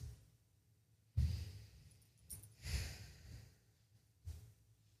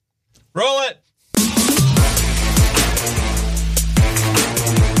Roll it.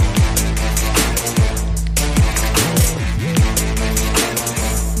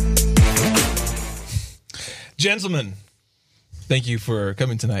 Gentlemen, thank you for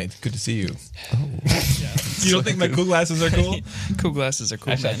coming tonight. Good to see you. You don't think my cool glasses are cool? Cool glasses are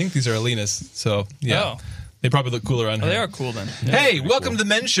cool. Actually, man. I think these are Alina's. So, yeah. Oh. They probably look cooler on her. Oh, they are cool then. Hey, welcome to the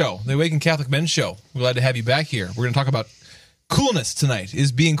Men's Show, the Awakened Catholic Men's Show. We're glad to have you back here. We're going to talk about coolness tonight.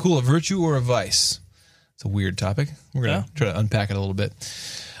 Is being cool a virtue or a vice? It's a weird topic. We're going to try to unpack it a little bit.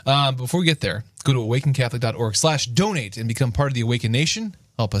 Before we get there, go to awakencatholic.org/donate and become part of the Awakened Nation.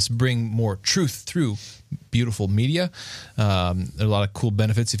 Help us bring more truth through beautiful media. There are a lot of cool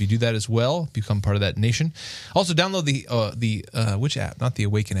benefits if you do that as well. Become part of that nation. Also, download the which app? Not the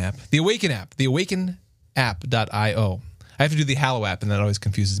Awaken app. The Awaken app. The awakenapp.io. I have to do the Hallow app, and that always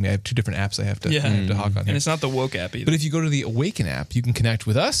confuses me. I have two different apps I have to hawk on here. And it's not the woke app either. But if you go to the Awaken app, you can connect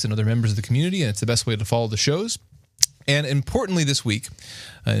with us and other members of the community, and it's the best way to follow the shows. And importantly this week,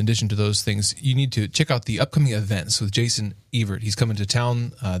 in addition to those things, you need to check out the upcoming events with Jason Evert. He's coming to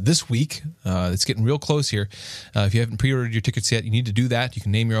town this week. It's getting real close here. If you haven't pre-ordered your tickets yet, you need to do that. You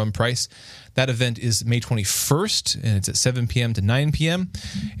can name your own price. That event is May 21st, and it's at 7 p.m. to 9 p.m.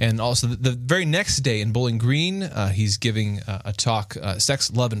 And also the very next day in Bowling Green, he's giving a talk,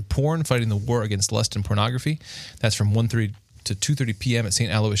 Sex, Love, and Porn, Fighting the War Against Lust and Pornography. That's from 1:30 to 2:30 p.m. at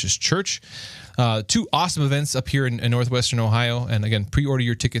St. Aloysius Church. Two awesome events up here in northwestern Ohio. And again, pre-order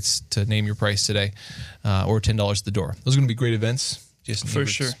your tickets to name your price today, or $10 at the door. Those are going to be great events. Jason For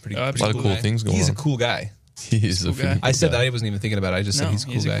Everett's sure. Pretty, A pretty lot of cool guy. things going He's on. a cool guy. He's a guy. I said that. I wasn't even thinking about it. I just said he's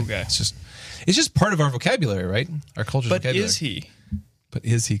a cool guy. It's just part of our vocabulary, right? Our culture's But vocabulary. is he? But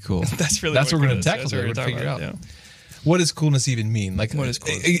is he cool? That's really what we're going to it is. tackle That's today. what We're going to figure out. yeah. What does coolness even mean? Like, What is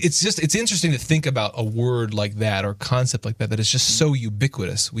coolness? It's interesting to think about a word like that or a concept like that is just so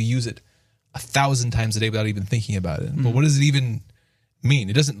ubiquitous. We use it 1,000 times a day without even thinking about it. But what does it even mean?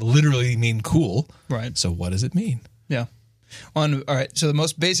 It doesn't literally mean cool. Right. So what does it mean? Yeah. All right. So the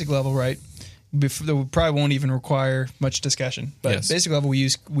most basic level, right? That we probably won't even require much discussion. But Yes. basic level, we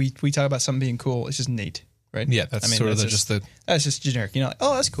talk about something being cool. It's just neat, right? Yeah, that's that's just generic. You know, like,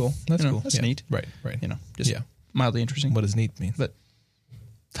 oh, that's cool. that's You know, cool. That's Yeah. neat. Right. You know, just mildly interesting. What does neat mean? But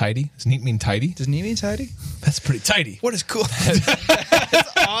Tidy? Does neat mean tidy? does neat mean tidy? That's pretty tidy. What is cool?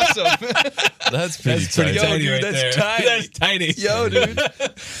 That's awesome. That's pretty tight. Yo, tidy dude, right that's there. tidy. That's tidy. Yo, dude.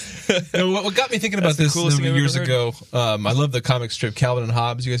 You know, what got me thinking about the this coolest thing I've years ever ago, I love the comic strip Calvin and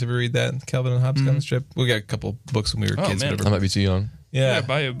Hobbes. You guys ever read that? Calvin and Hobbes comic strip? We got a couple books when we were Oh, kids. man. Whatever. I might be too young. Yeah,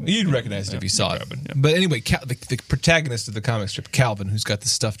 Yeah, you'd recognize it if you saw it. probably, yeah. But anyway, the protagonist of the comic strip, Calvin, who's got the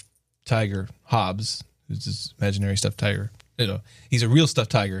stuffed tiger, Hobbes, who's this imaginary stuffed tiger. You know, he's a real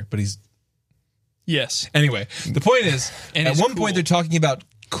stuffed tiger, but he's... Yes. Anyway, the point is, And at he's one cool. point they're talking about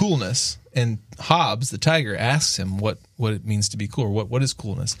coolness, and Hobbes, the tiger, asks him what it means to be cool, or what is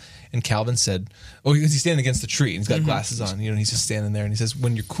coolness. And Calvin said, he's standing against the tree, and he's got glasses on, and he's just standing there, and he says,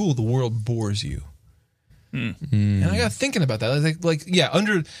 when you're cool, the world bores you. And I got thinking about that.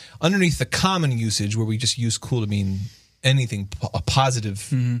 Underneath the common usage where we just use cool to mean anything, a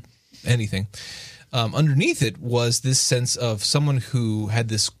positive anything, underneath it was this sense of someone who had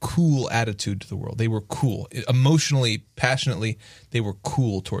this cool attitude to the world. They were cool. Emotionally, passionately, they were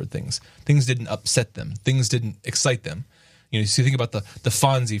cool toward things. Things didn't upset them. Things didn't excite them. You think about the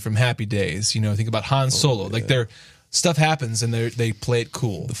Fonzie from Happy Days. Think about Han Solo. Like their stuff happens and they play it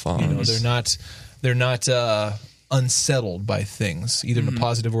cool. The Fonz. They're not unsettled by things, either in a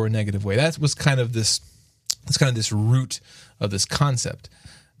positive or a negative way. That was kind of this root of this concept.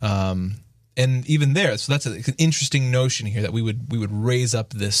 And even there, so that's an interesting notion here that we would raise up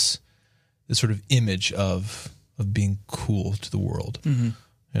this sort of image of being cool to the world.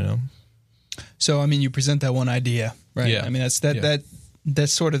 So I mean, you present that one idea, right? Yeah. I mean, that's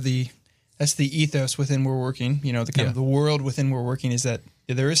sort of that's the ethos within we're working. The kind of the world within we're working is that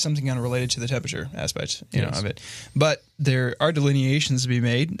there is something kind of related to the temperature aspect, know, of it. But there are delineations to be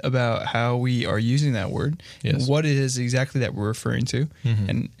made about how we are using that word, Yes. what it is exactly that we're referring to,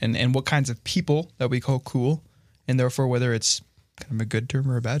 and what kinds of people that we call cool, and therefore whether it's kind of a good term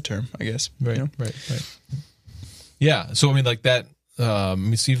or a bad term, I guess. Right. Yeah. So I mean, like that.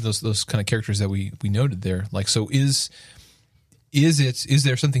 We see those kind of characters that we noted there. Like, so is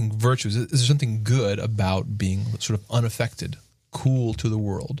there something virtuous? Is there something good about being sort of unaffected, cool to the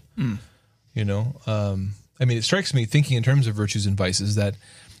world? I mean, it strikes me thinking in terms of virtues and vices that,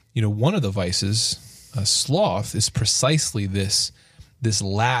 one of the vices, sloth, is precisely this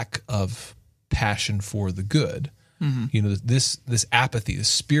lack of passion for the good. This apathy, this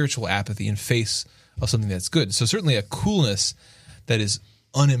spiritual apathy in face of something that's good. So certainly a coolness that is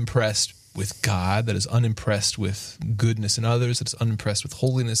unimpressed with God, that is unimpressed with goodness in others, that is unimpressed with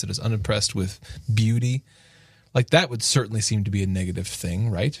holiness, that is unimpressed with beauty. Like that would certainly seem to be a negative thing,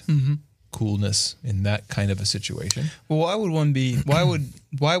 right? Mm-hmm. Coolness in that kind of a situation. Well, why would one be? Why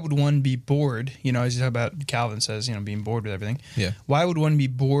would one be bored? You know, as you talk about, Calvin says, you know, being bored with everything. Yeah. Why would one be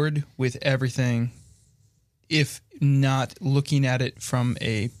bored with everything, if not looking at it from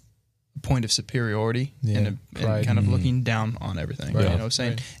a point of superiority and kind of looking down on everything? Right. You know,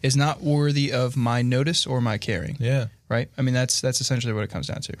 saying it's not worthy of my notice or my caring. Yeah. Right. I mean, that's essentially what it comes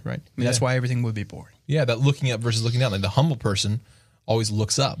down to. Right. I mean, that's why everything would be boring. Yeah. That looking up versus looking down. Like the humble person always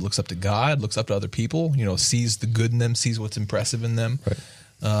looks up to God, looks up to other people, you know, sees the good in them, sees what's impressive in them,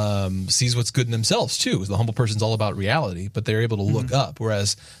 sees what's good in themselves too. The humble person's all about reality, but they're able to look up.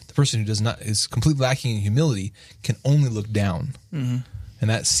 Whereas the person who is completely lacking in humility can only look down. Mm-hmm. And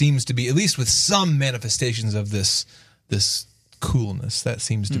that seems to be, at least with some manifestations of this coolness, that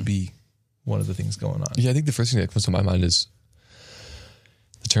seems to be one of the things going on. Yeah, I think the first thing that comes to my mind is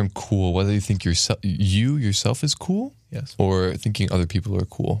the term cool, whether you think yourself is cool, yes, or thinking other people are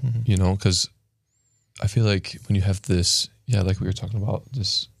cool, you know, because I feel like when you have this, like we were talking about,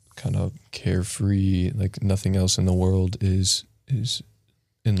 this kind of carefree, like nothing else in the world is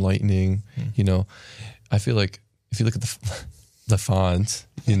enlightening, you know, I feel like if you look at the font,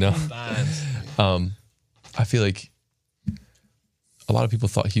 you know, I feel like a lot of people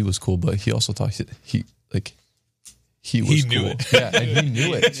thought he was cool, but he also thought he was knew cool. It. Yeah, and he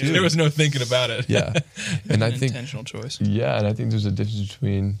knew it too. There was no thinking about it. Yeah. And I think intentional choice. Yeah, and I think there's a difference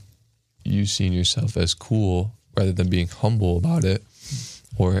between you seeing yourself as cool rather than being humble about it,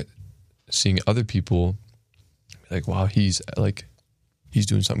 or seeing other people like, wow, he's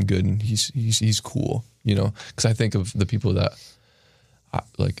doing something good and he's cool, you know? Because I think of the people that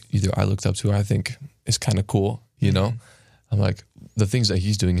either I looked up to or I think is kind of cool, you know? I'm like, the things that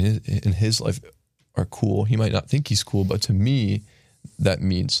he's doing in his life are cool. He might not think he's cool, but to me, that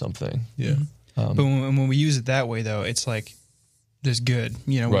means something. Yeah. But when we use it that way, though, it's like there's good.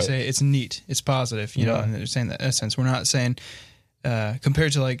 You know, we say it's neat, it's positive. You know, and they're saying that in essence. We're not saying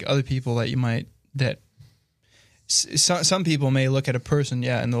compared to like other people some people may look at a person,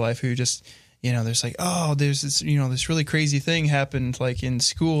 in their life who just, you know, there's like, oh, there's this, you know, this really crazy thing happened like in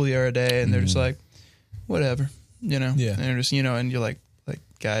school the other day, and they're just like, whatever, you know, and they're just, you know, and you're like,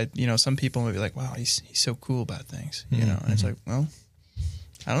 guy, you know, some people may be like, wow, he's so cool about things, you know, and it's like, well,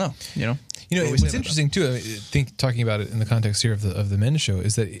 I don't know, you know. What's interesting too, I think talking about it in the context here of the men's show,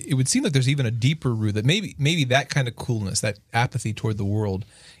 is that it would seem like there's even a deeper root, that maybe that kind of coolness, that apathy toward the world,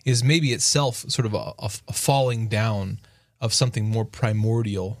 is maybe itself sort of a falling down of something more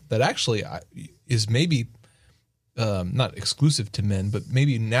primordial that actually is maybe not exclusive to men, but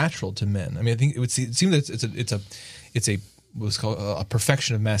maybe natural to men. I mean, I think it would seem that it's a what's called a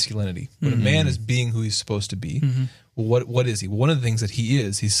perfection of masculinity. When a man is being who he's supposed to be, well, what is he? Well, one of the things that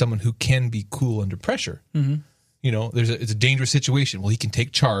he's someone who can be cool under pressure. You know, it's a dangerous situation. Well, he can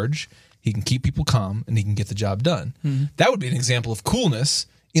take charge, he can keep people calm, and he can get the job done. That would be an example of coolness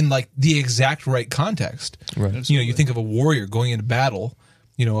in like the exact right context. Right. Absolutely. You know, you think of a warrior going into battle.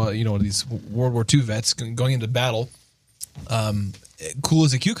 You know these World War II vets going into battle. Cool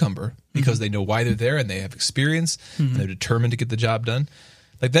as a cucumber because they know why they're there and they have experience and they're determined to get the job done.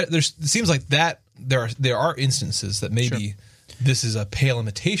 Like that, it seems like that there are instances that maybe this is a pale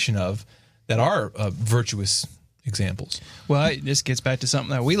imitation of that are virtuous examples. Well, this gets back to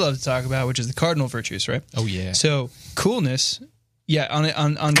something that we love to talk about, which is the cardinal virtues, right? Oh yeah. So coolness,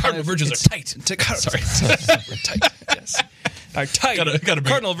 on cardinal virtues are tight. Sorry, tight. Yes. Are tight. Gotta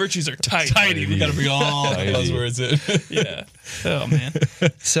cardinal virtues are tight. Tighty. We got to bring all the buzzwords in. Yeah. Oh man.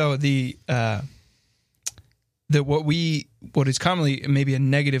 So what is commonly maybe a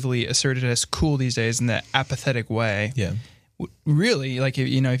negatively asserted as cool these days in that apathetic way. Yeah. Really, like,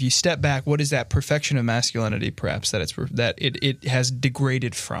 you know, if you step back, what is that perfection of masculinity? Perhaps that it has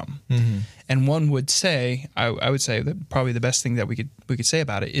degraded from. And one would say, I would say that probably the best thing that we could say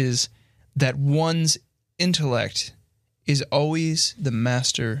about it is that one's intellect is always the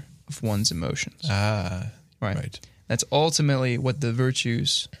master of one's emotions. Right. That's ultimately what the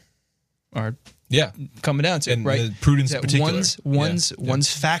virtues are coming down to, and right? Prudence that in particular.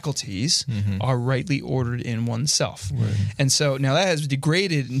 One's faculties are rightly ordered in oneself. Right. And so now that has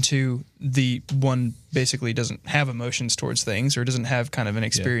degraded into the one basically doesn't have emotions towards things, or doesn't have kind of an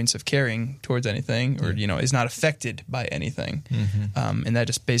experience of caring towards anything, or, you know, is not affected by anything. And that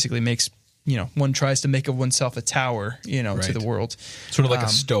just basically makes, you know, one tries to make of oneself a tower, you know, to the world. Sort of like a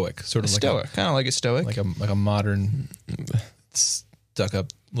stoic. Kind of like a stoic. Like a modern stuck up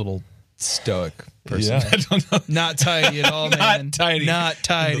little stoic person. Yeah. I don't know. Not tidy at all, man. Not tidy. Not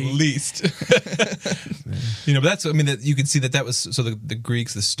tidy. The least. But that's, that you can see that was, so the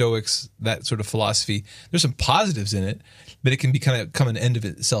Greeks, the Stoics, that sort of philosophy, there's some positives in it, but it can be kind of come an end of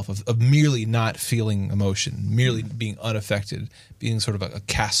itself of merely not feeling emotion, merely being unaffected, being sort of a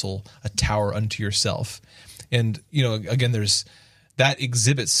castle, a tower unto yourself. And, again, that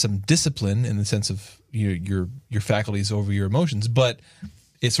exhibits some discipline in the sense of your faculties over your emotions, but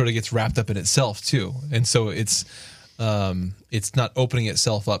it sort of gets wrapped up in itself too. And so it's not opening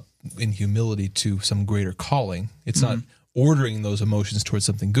itself up in humility to some greater calling. It's not ordering those emotions towards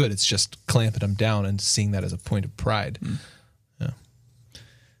something good. It's just clamping them down and seeing that as a point of pride. Yeah.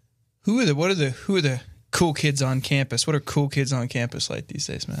 Who are the cool kids on campus? What are cool kids on campus like these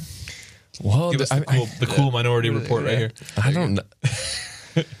days, man? Well, Give us the cool minority report right here. I don't know.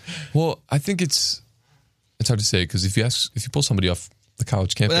 Well, I think it's hard to say because if you pull somebody off the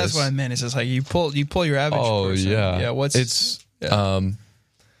college campus, Well, that's what I meant. It's just like you pull your average. person.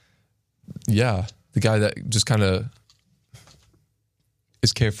 Yeah. The guy that just kind of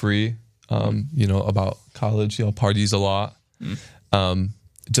is carefree, about college, parties a lot,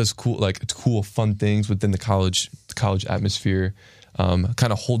 does cool fun things within the college atmosphere,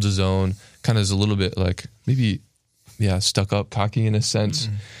 kind of holds his own, kind of is a little bit like maybe stuck up, cocky in a sense.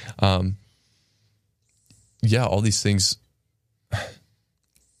 All these things.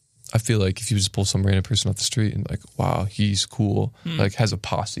 I feel like if you just pull some random person off the street and like, wow, he's cool, like has a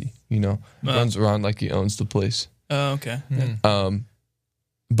posse, runs around like he owns the place. Oh, okay.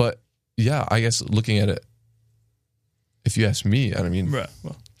 But yeah, I guess looking at it, if you ask me, right.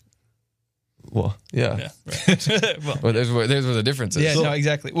 Well, yeah. Right. Well, there's where the difference is. Yeah, no,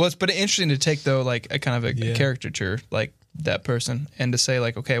 exactly. Well, but interesting to take though, like a kind of a caricature, like that person, and to say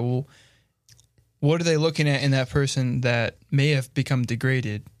like, okay, well, what are they looking at in that person that may have become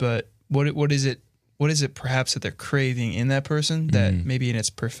degraded, but what is it perhaps that they're craving in that person that maybe in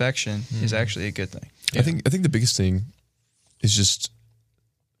its perfection is actually a good thing? Yeah. I think the biggest thing is just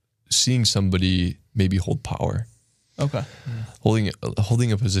seeing somebody maybe hold power. Okay.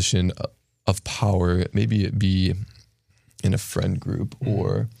 Holding a position of power, maybe it be in a friend group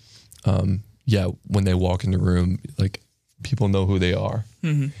or when they walk in the room, like people know who they are.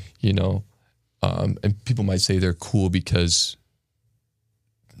 And people might say they're cool because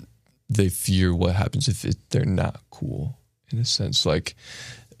they fear what happens if they're not cool, in a sense. Like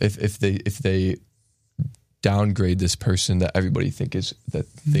if they downgrade this person that everybody thinks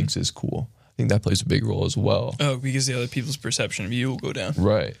is cool, I think that plays a big role as well. Oh, because the other people's perception of you will go down.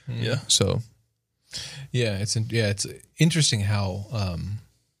 Right. Yeah. So. Yeah, it's interesting how.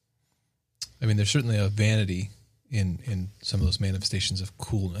 There's certainly a vanity in some of those manifestations of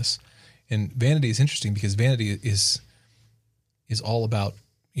coolness. And vanity is interesting because vanity is all about,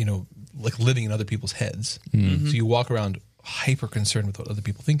 like living in other people's heads. Mm-hmm. So you walk around hyper concerned with what other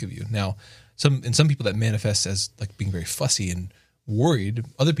people think of you. Now, some people that manifest as like being very fussy and worried.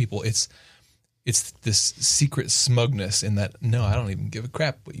 Other people, it's this secret smugness in that, no, I don't even give a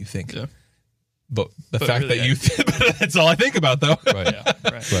crap what you think. Yeah. But fact really, that you think, that's all I think about though. Right. Yeah.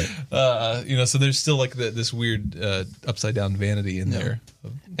 Right. So there's still like this weird upside down vanity in there.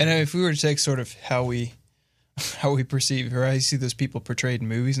 And if we were to take sort of how we perceive or how you see those people portrayed in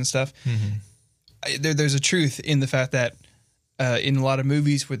movies and stuff, there's a truth in the fact that in a lot of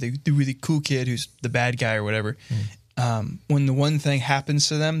movies where they do really cool kid who's the bad guy or whatever, when the one thing happens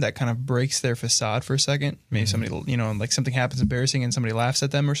to them that kind of breaks their facade for a second, maybe somebody, like something happens embarrassing and somebody laughs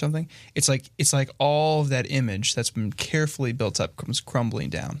at them or something, it's like all of that image that's been carefully built up comes crumbling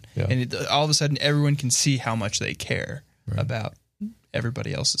down. Yeah. And all of a sudden everyone can see how much they care about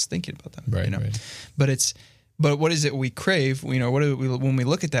everybody else is thinking about them. Right. But what is it we crave? When we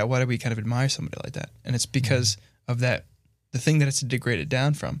look at that, why do we kind of admire somebody like that? And it's because of that, the thing that it's degraded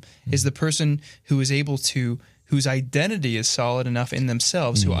down from is the person who is able to, whose identity is solid enough in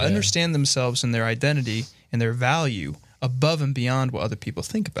themselves, who understand themselves and their identity and their value above and beyond what other people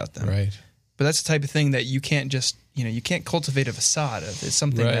think about them. Right. But that's the type of thing that you can't just, you can't cultivate a facade of. It's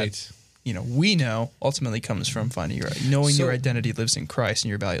something that, we know ultimately comes from finding knowing your identity lives in Christ and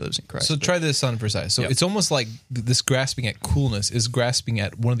your value lives in Christ. So try this on for size. So it's almost like this grasping at coolness is grasping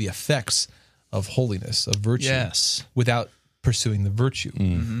at one of the effects of holiness, of virtue, without pursuing the virtue.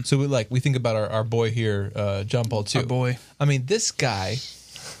 Mm-hmm. So we think about our boy here, John Paul II. Our boy. This guy,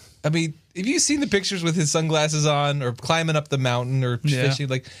 have you seen the pictures with his sunglasses on or climbing up the mountain or fishing?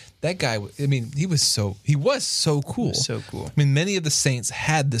 Like that guy, he was so cool. So cool. Many of the saints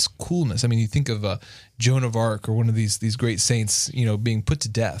had this coolness. You think of Joan of Arc or one of these great saints, being put to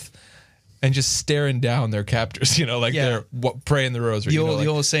death. and just staring down their captors, like they're praying the rosary. The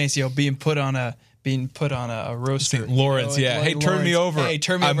old saints, being put on a roaster. St. Lawrence, Hey, turn me over. Hey,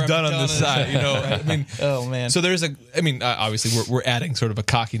 turn me I'm over. done on this side. Right. I mean, oh man. So there's obviously we're adding sort of a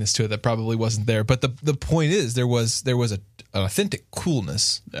cockiness to it that probably wasn't there, but the point is there was an authentic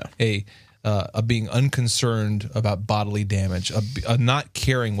coolness, a being unconcerned about bodily damage, a not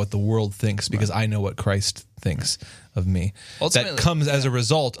caring what the world thinks because I know what Christ thinks of me. Ultimately, that comes as a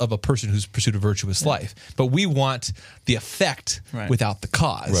result of a person who's pursued a virtuous life. But we want the effect without the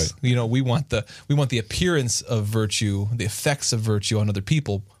cause. Right. We want the appearance of virtue, the effects of virtue on other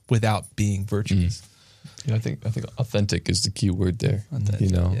people without being virtuous. I think authentic is the key word there.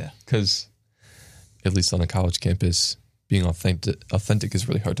 Because at least on a college campus, being authentic is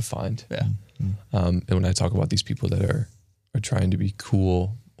really hard to find. Yeah. And when I talk about these people that are trying to be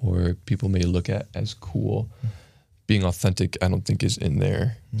cool, or people may look at as cool, being authentic, I don't think is in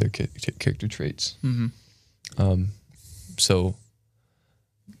their character traits. Mm-hmm. So,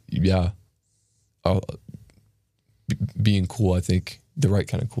 being cool, I think the right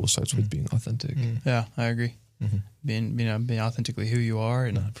kind of cool starts with being authentic. Yeah, I agree. Mm-hmm. Being authentically who you are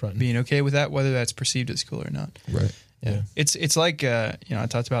and being okay with that, whether that's perceived as cool or not. Right. Yeah. It's like I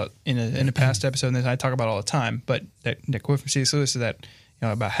talked about in a past episode, and I talk about all the time. But that quote from C.S. Lewis is that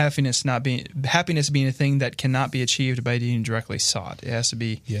about happiness being a thing that cannot be achieved by being directly sought. It has to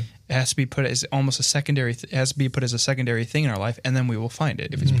be put as almost a secondary. It has to be put as a secondary thing in our life, and then we will find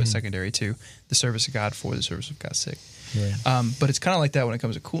it if it's put secondary to the service of God for the service of God's sake. Right. But it's kind of like that when it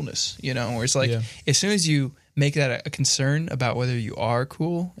comes to coolness, where it's like as soon as you make that a concern about whether you are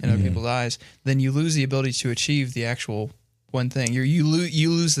cool in other people's eyes, then you lose the ability to achieve the actual one thing. You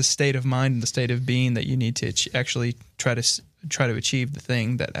lose the state of mind and the state of being that you need to actually try to achieve the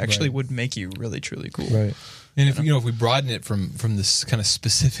thing that actually would make you really truly cool. Right. And if we broaden it from this kind of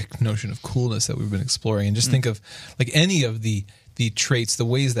specific notion of coolness that we've been exploring, and just think of like any of the traits, the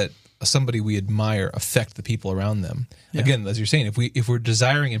ways that somebody we admire affect the people around them. Yeah. Again, as you're saying, if we're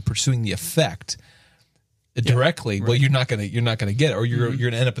desiring and pursuing the effect directly, well, you're not gonna get it, or you're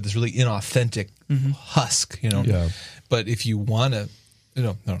gonna end up with this really inauthentic husk, Yeah. But if you want to,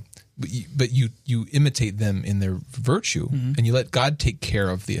 but you imitate them in their virtue, and you let God take care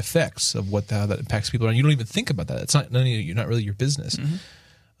of the effects of how that impacts people around. You don't even think about that. It's not really your business.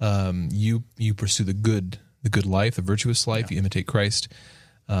 You pursue the good life, the virtuous life. You imitate Christ,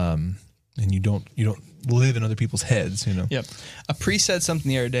 and you don't live in other people's heads. Yep. A priest said something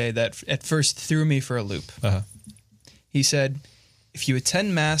the other day that at first threw me for a loop. He said, "If you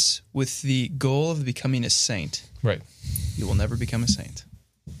attend Mass with the goal of becoming a saint, you will never become a saint."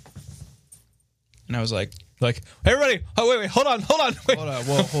 And I was like, hey, everybody, wait, hold on. Wait.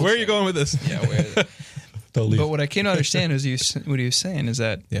 Whoa, where are you going with this? Yeah, but what I came to understand is what he was saying is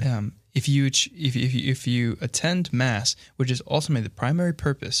that if you attend Mass, which is ultimately the primary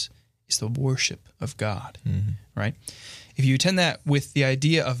purpose, is the worship of God, right? If you attend that with the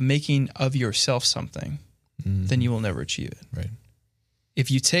idea of making of yourself something, then you will never achieve it. Right.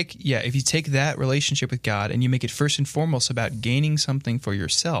 If you take that relationship with God and you make it first and foremost about gaining something for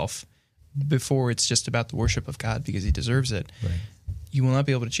yourself, before it's just about the worship of God because He deserves it, you will not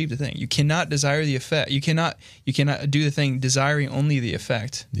be able to achieve the thing. You cannot desire the effect. You cannot do the thing desiring only the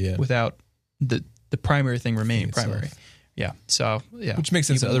effect without the primary thing remaining primary. Yeah. So which makes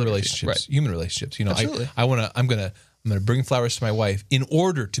sense in other relationships, human relationships. Absolutely. I'm gonna bring flowers to my wife in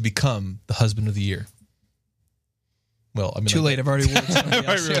order to become the husband of the year. Well, too late. I've already ruined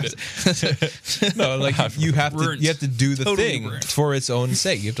it. No, like you have to do the thing for its own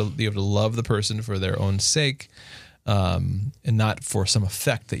sake. You have to love the person for their own sake, and not for some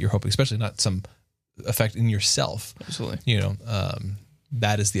effect that you're hoping. Especially not some effect in yourself. Absolutely.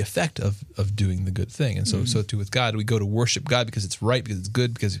 That is the effect of doing the good thing, and so too with God. We go to worship God because it's right, because it's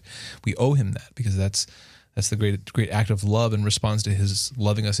good, because we owe Him that, because that's the great act of love and responds to His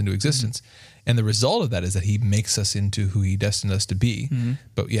loving us into existence. And the result of that is that He makes us into who He destined us to be.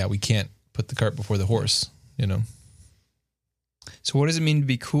 But we can't put the cart before the horse, So what does it mean to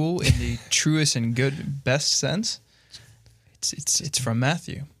be cool in the truest and best sense? It's from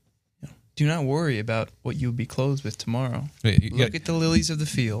Matthew. Do not worry about what you'll be clothed with tomorrow. Look at the lilies of the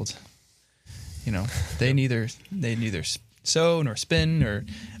field. They neither sow nor spin or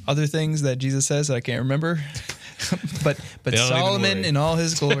other things that Jesus says that I can't remember. but Solomon in all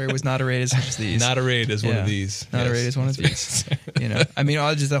his glory was not arrayed as such as these. Not arrayed as one of these. Not arrayed as one of these. I mean,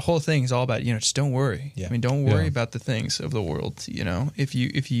 the whole thing is all about, just don't worry. Yeah. I mean, don't worry about the things of the world.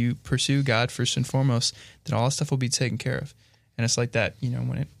 If you pursue God first and foremost, then all that stuff will be taken care of. And it's like that,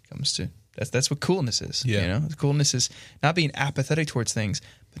 when it comes to that's what coolness is. Yeah. Coolness is not being apathetic towards things,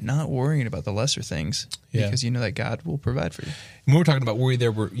 but not worrying about the lesser things because you know that God will provide for you. When we're talking about worry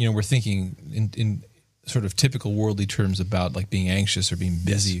there, we're thinking in sort of typical worldly terms about like being anxious or being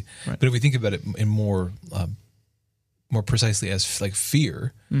busy. Yes. Right. But if we think about it in more precisely as like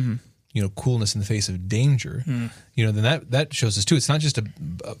fear, coolness in the face of danger, then that shows us too. It's not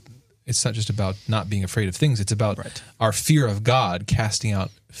just about not being afraid of things. It's about our fear of God casting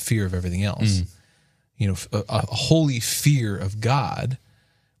out fear of everything else. A holy fear of God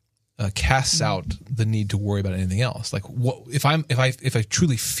casts out the need to worry about anything else. Like, what if I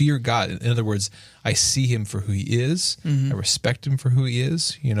truly fear God? In other words, I see Him for who He is. I respect Him for who He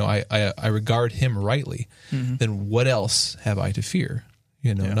is. I regard Him rightly. Then what else have I to fear?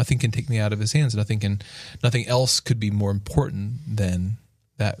 Nothing can take me out of His hands. Nothing else could be more important than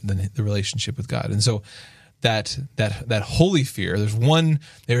the relationship with God. And so that holy fear,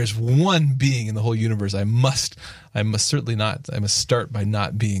 there is one being in the whole universe I must start by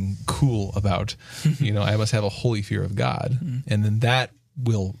not being cool about. I must have a holy fear of God. And then that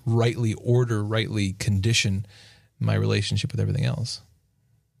will rightly condition my relationship with everything else.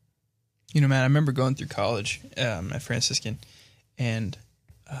 Matt, I remember going through college at Franciscan, and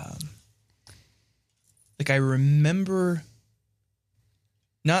I remember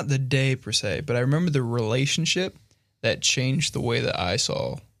not the day per se, but I remember the relationship that changed the way that I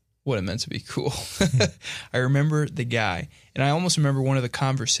saw what it meant to be cool. I remember the guy, and I almost remember one of the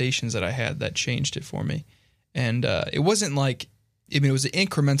conversations that I had that changed it for me. And it wasn't like, it was an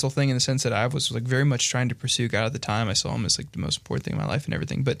incremental thing in the sense that I was like very much trying to pursue God at the time. I saw Him as like the most important thing in my life and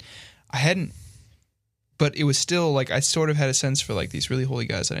everything, but it was still like I sort of had a sense for like these really holy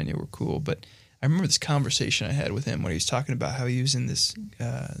guys that I knew were cool. But I remember this conversation I had with him when he was talking about how he was in this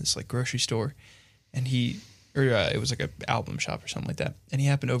like grocery store, and it was like an album shop or something like that, and he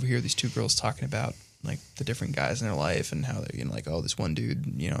happened to overhear these two girls talking about like the different guys in their life and how they're like, oh, this one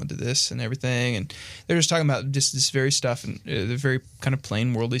dude did this and everything, and they're just talking about just this very stuff and the very kind of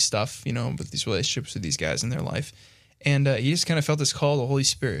plain worldly stuff, with these relationships with these guys in their life, and he just kind of felt this call of the Holy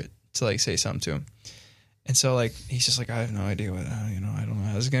Spirit to like say something to him. And so, like, he's just like, I have no idea what, I don't know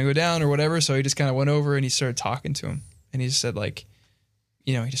how this is going to go down or whatever. So he just kind of went over and he started talking to him. And he just said, like,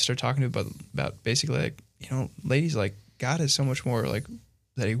 he just started talking to him about basically, like, ladies, like, God has so much more, like,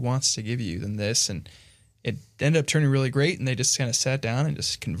 that He wants to give you than this. And it ended up turning really great. And they just kind of sat down and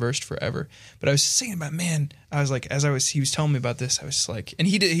just conversed forever. But I was just thinking about, man, I was like, he was telling me about this, I was just like, and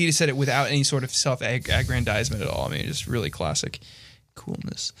he just said it without any sort of self-aggrandizement at all. I mean, just really classic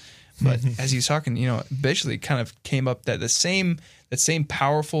coolness. But as he was talking, basically kind of came up that that same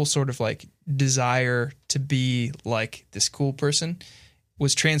powerful sort of like desire to be like this cool person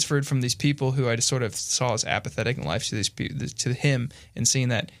was transferred from these people who I just sort of saw as apathetic in life to him, and seeing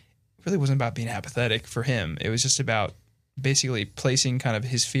that it really wasn't about being apathetic for him. It was just about basically placing kind of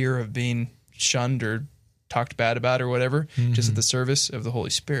his fear of being shunned or talked bad about or whatever, just at the service of the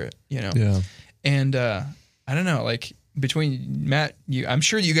Holy Spirit, Yeah. And I don't know, like, between Matt, I'm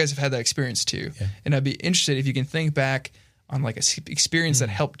sure you guys have had that experience too. Yeah. And I'd be interested if you can think back on like a experience that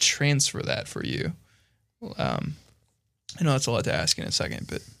helped transfer that for you. I know that's a lot to ask in a second,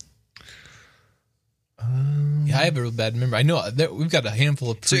 but I have a real bad memory. I know we've got a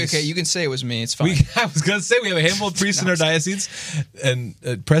handful of priests. So, okay, you can say it was me. It's fine. I was going to say we have a handful of priests in our diocese, and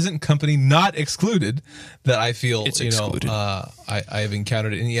present company not excluded, that I feel it's excluded. I have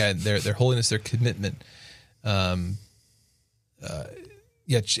encountered it, and their holiness, their commitment.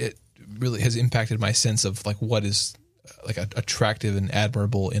 It really has impacted my sense of like what is like attractive and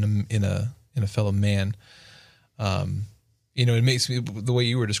admirable in a fellow man. It makes me, the way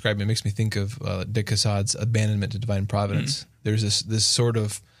you were describing it, makes me think of de Caussade's abandonment to divine providence. There's this sort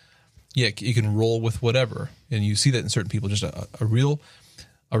of you can roll with whatever, and you see that in certain people, just a real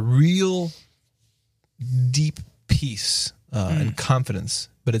deep peace and confidence,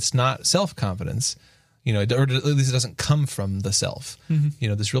 but it's not self-confidence. Or at least it doesn't come from the self.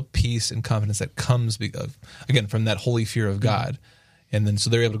 This real peace and confidence that comes again from that holy fear of God, and then so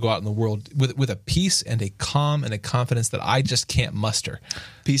they're able to go out in the world with a peace and a calm and a confidence that I just can't muster.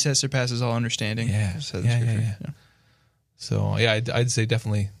 Peace that surpasses all understanding. Yeah. So I'd say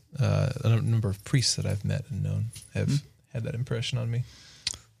definitely a number of priests that I've met and known have had that impression on me.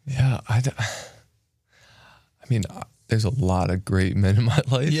 Yeah, I mean, there's a lot of great men in my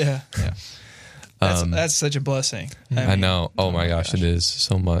life. Yeah. That's such a blessing. I know. Oh my gosh, it is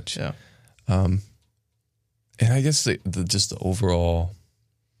so much. Yeah. And I guess just the overall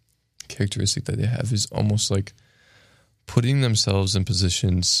characteristic that they have is almost like putting themselves in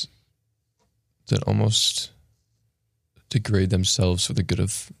positions that almost degrade themselves for the good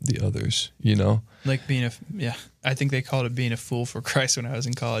of the others, you know? Like being I think they called it being a fool for Christ when I was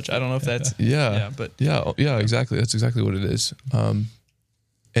in college. I don't know if that's but exactly. That's exactly what it is.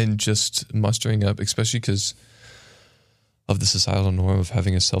 And just mustering up, especially because of the societal norm of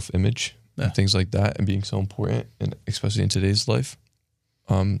having a self-image and things like that, and being so important, and especially in today's life,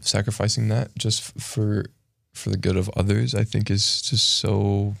 sacrificing that just for the good of others, I think is just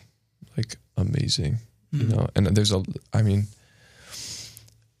so like amazing, you know. And there's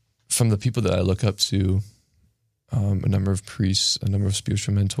from the people that I look up to, a number of priests, a number of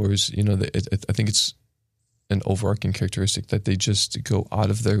spiritual mentors, you know, I think it's an overarching characteristic that they just go out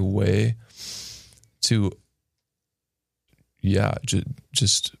of their way to,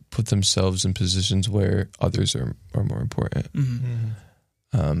 just put themselves in positions where others are more important.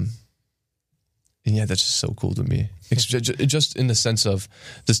 And that's just so cool to me. It's just in the sense of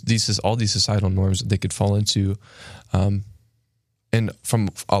all these societal norms that they could fall into, and from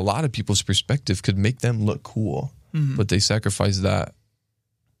a lot of people's perspective could make them look cool, but they sacrifice that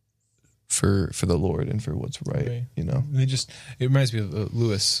for the Lord and for what's right. You know, it reminds me of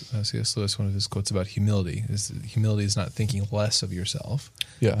C.S. Lewis. One of his quotes about humility is humility is not thinking less of yourself,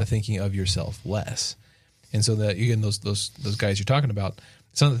 but thinking of yourself less. And so that again, those guys you're talking about,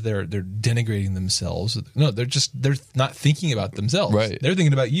 it's not that they're denigrating themselves. No, they're not thinking about themselves. Right. They're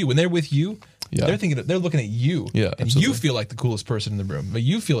thinking about you when they're with you. They're looking at you. Yeah, and absolutely. you feel like the coolest person in the room, but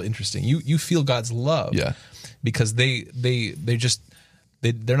you feel interesting. You feel God's love. Yeah, because they're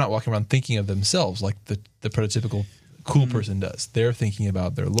not walking around thinking of themselves like the prototypical cool person does. They're thinking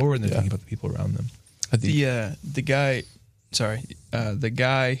about their Lord, and they're thinking about the people around them. The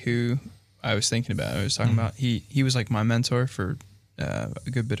guy who I was thinking about, I was talking about, he was like my mentor for a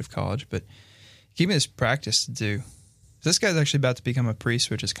good bit of college, but he gave me this practice to do. This guy's actually about to become a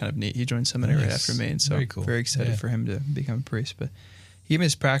priest, which is kind of neat. He joined seminary right after me, and so very cool. Very excited for him to become a priest. But he gave me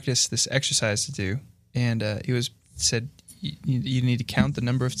this practice, this exercise to do, and he said you need to count the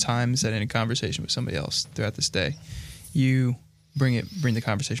number of times that in a conversation with somebody else throughout this day, you bring the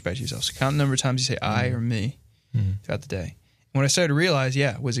conversation back to yourself. So count the number of times you say I or me throughout the day. And what I started to realize,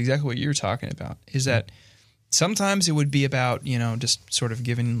 was exactly what you were talking about, is that sometimes it would be about, just sort of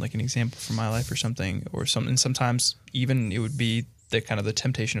giving like an example from my life or something, and sometimes even it would be the kind of the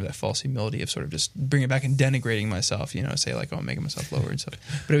temptation of that false humility of sort of just bringing it back and denigrating myself, say like, I'm making myself lower and stuff.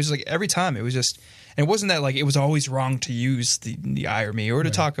 But it was like every time it was just, and it wasn't that like it was always wrong to use the I or me or to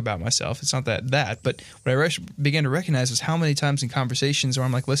talk about myself. It's not that. But what I began to recognize was how many times in conversations where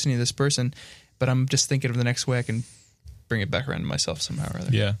I'm like listening to this person, but I'm just thinking of the next way I can bring it back around to myself somehow or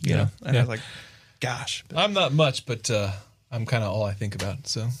other. Yeah. And I was like, gosh. I'm not much, but I'm kind of all I think about.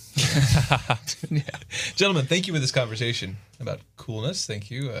 So, Gentlemen, thank you for this conversation about coolness.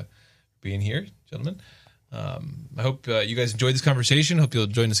 Thank you for being here, gentlemen. I hope you guys enjoyed this conversation. Hope you'll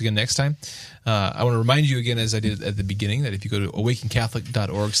join us again next time. I want to remind you again, as I did at the beginning, that if you go to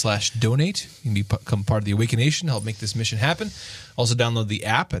awakencatholic.org/donate, you can become part of the Awaken Nation, help make this mission happen. Also download the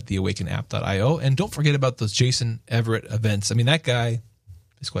app at theawakenapp.io. And don't forget about those Jason Everett events. I mean, that guy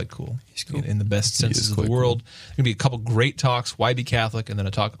is quite cool. He's cool in the best senses of the world. Cool. There's going to be a couple great talks, why be Catholic, and then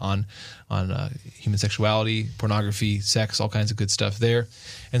a talk on human sexuality, pornography, sex, all kinds of good stuff there.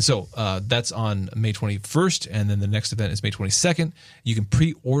 And so that's on May 21st, and then the next event is May 22nd. You can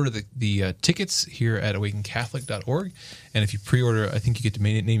pre-order the tickets here at awakencatholic.org, and if you pre-order, I think you get to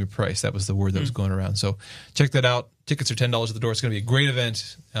name your price. That was the word that was going around. So check that out. Tickets are $10 at the door. It's going to be a great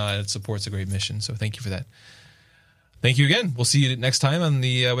event, and it supports a great mission. So thank you for that. Thank you again. We'll see you next time on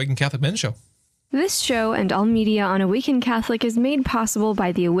the Awaken Catholic Men's Show. This show and all media on Awaken Catholic is made possible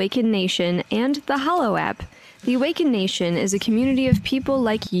by the Awaken Nation and the Hallow app. The Awaken Nation is a community of people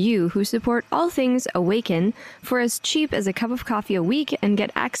like you who support all things Awaken for as cheap as a cup of coffee a week and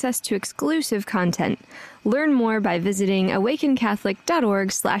get access to exclusive content. Learn more by visiting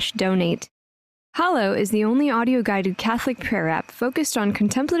awakencatholic.org/donate. Hallow is the only audio-guided Catholic prayer app focused on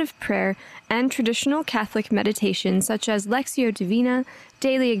contemplative prayer and traditional Catholic meditation such as Lectio Divina,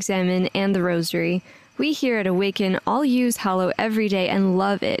 Daily Examen, and the Rosary. We here at Awaken all use Hallow every day and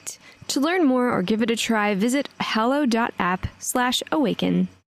love it. To learn more or give it a try, visit hallow.app/awaken.